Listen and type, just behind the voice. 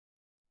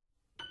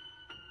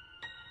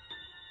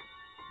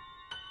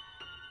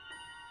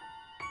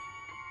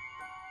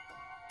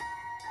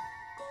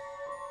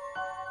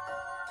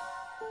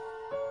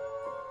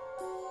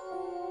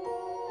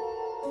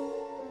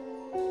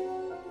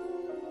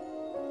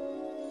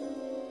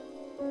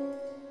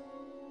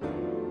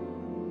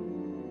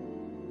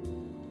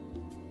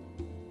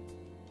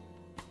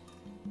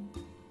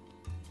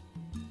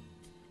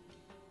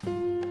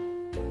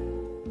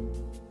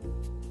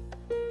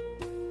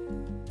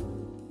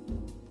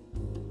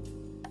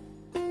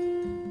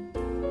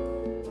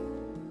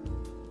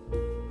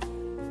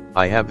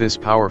I have this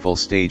powerful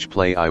stage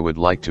play I would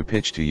like to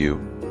pitch to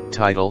you.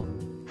 Title,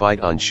 Fight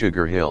on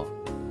Sugar Hill.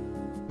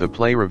 The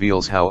play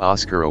reveals how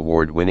Oscar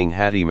Award-winning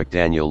Hattie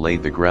McDaniel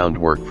laid the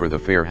groundwork for the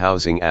Fair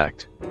Housing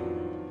Act.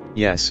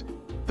 Yes,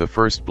 the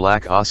first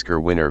black Oscar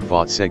winner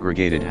fought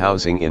segregated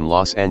housing in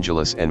Los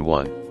Angeles and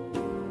won.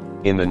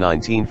 In the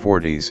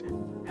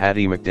 1940s,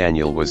 Hattie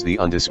McDaniel was the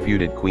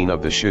undisputed queen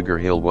of the Sugar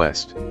Hill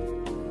West.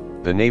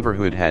 The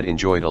neighborhood had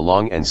enjoyed a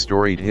long and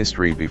storied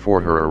history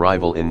before her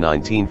arrival in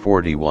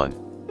 1941.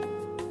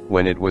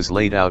 When it was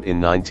laid out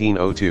in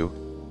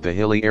 1902, the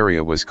hilly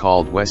area was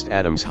called West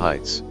Adams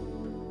Heights.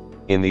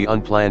 In the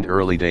unplanned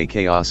early-day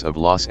chaos of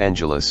Los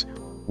Angeles,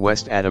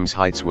 West Adams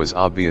Heights was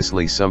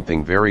obviously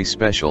something very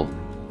special,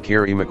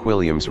 Carrie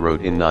McWilliams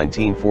wrote in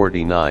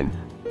 1949,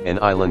 an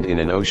island in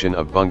an ocean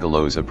of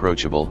bungalows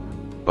approachable,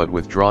 but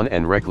withdrawn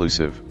and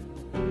reclusive.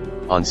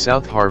 On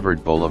South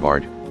Harvard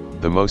Boulevard,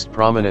 the most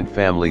prominent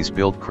families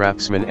built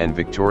craftsman and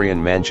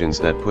Victorian mansions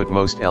that put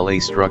most LA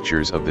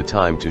structures of the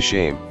time to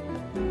shame.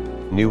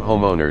 New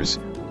homeowners,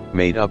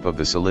 made up of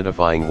the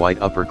solidifying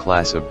white upper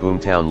class of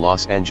boomtown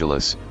Los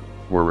Angeles,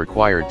 were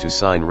required to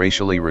sign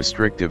racially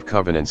restrictive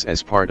covenants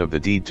as part of the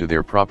deed to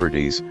their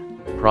properties,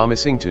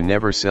 promising to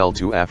never sell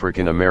to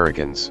African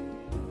Americans.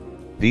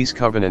 These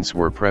covenants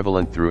were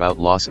prevalent throughout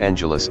Los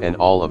Angeles and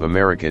all of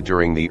America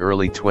during the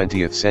early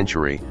 20th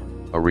century,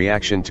 a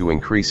reaction to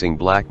increasing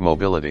black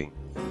mobility.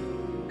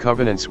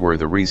 Covenants were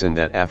the reason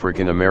that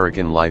African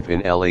American life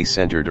in LA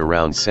centered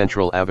around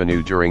Central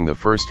Avenue during the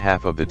first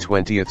half of the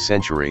 20th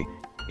century.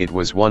 It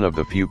was one of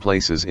the few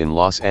places in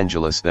Los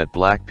Angeles that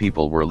black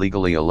people were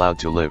legally allowed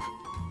to live.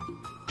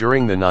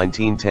 During the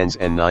 1910s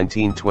and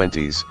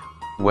 1920s,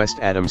 West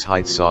Adams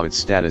Heights saw its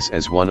status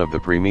as one of the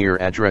premier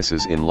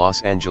addresses in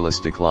Los Angeles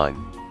decline.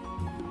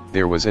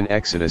 There was an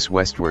exodus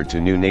westward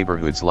to new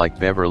neighborhoods like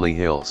Beverly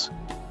Hills.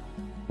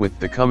 With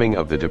the coming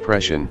of the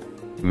Depression,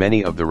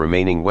 many of the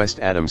remaining West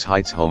Adams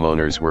Heights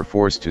homeowners were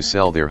forced to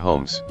sell their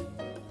homes.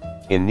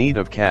 In need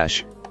of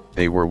cash,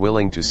 they were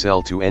willing to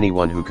sell to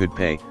anyone who could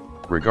pay,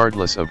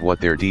 regardless of what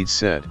their deeds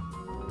said.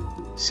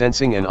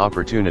 Sensing an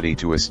opportunity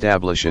to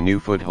establish a new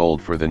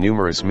foothold for the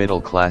numerous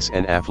middle-class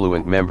and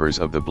affluent members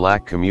of the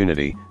black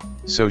community,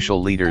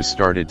 social leaders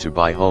started to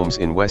buy homes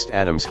in West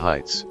Adams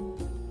Heights.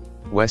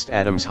 West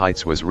Adams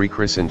Heights was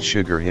rechristened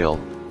Sugar Hill,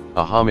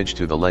 a homage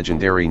to the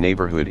legendary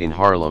neighborhood in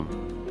Harlem.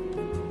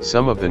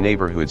 Some of the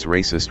neighborhood's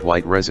racist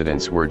white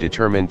residents were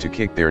determined to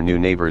kick their new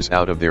neighbors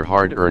out of their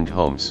hard-earned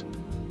homes.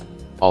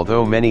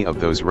 Although many of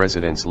those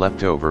residents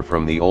left over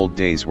from the old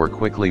days were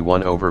quickly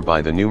won over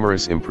by the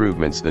numerous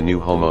improvements the new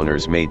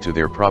homeowners made to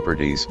their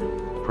properties,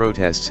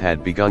 protests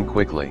had begun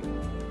quickly.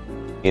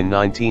 In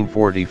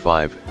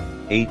 1945,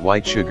 8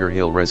 white Sugar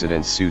Hill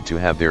residents sued to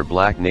have their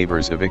black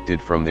neighbors evicted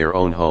from their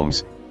own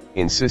homes,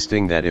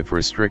 insisting that if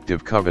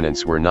restrictive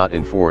covenants were not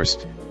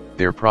enforced,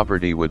 their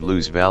property would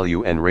lose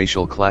value and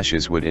racial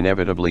clashes would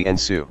inevitably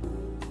ensue.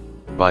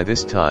 By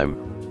this time,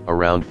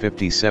 around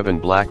 57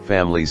 black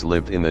families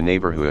lived in the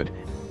neighborhood,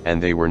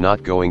 and they were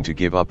not going to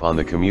give up on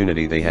the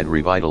community they had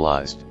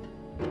revitalized.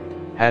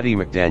 Hattie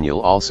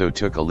McDaniel also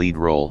took a lead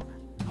role,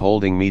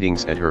 holding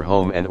meetings at her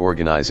home and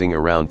organizing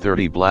around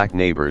 30 black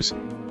neighbors,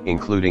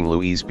 including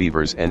Louise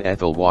Beavers and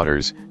Ethel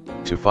Waters,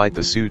 to fight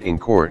the suit in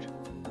court.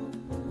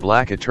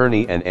 Black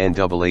attorney and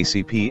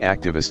NAACP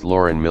activist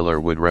Lauren Miller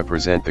would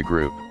represent the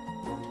group.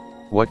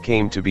 What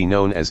came to be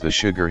known as the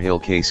Sugar Hill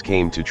case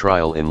came to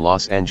trial in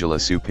Los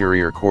Angeles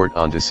Superior Court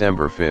on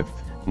December 5,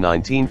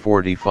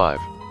 1945.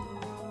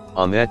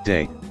 On that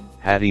day,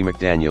 Hattie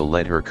McDaniel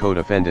led her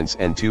co-defendants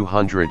and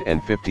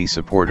 250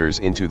 supporters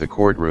into the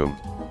courtroom.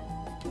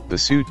 The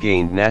suit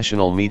gained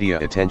national media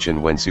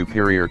attention when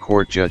Superior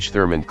Court Judge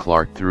Thurmond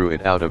Clark threw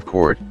it out of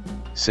court,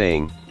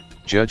 saying,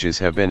 "Judges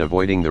have been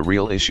avoiding the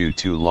real issue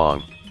too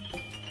long."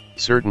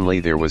 Certainly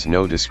there was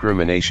no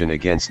discrimination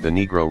against the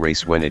Negro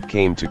race when it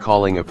came to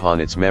calling upon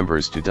its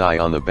members to die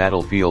on the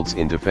battlefields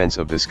in defense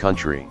of this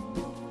country.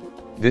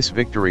 This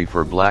victory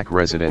for black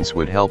residents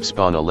would help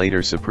spawn a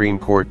later Supreme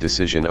Court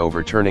decision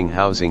overturning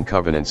housing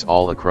covenants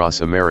all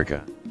across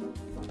America.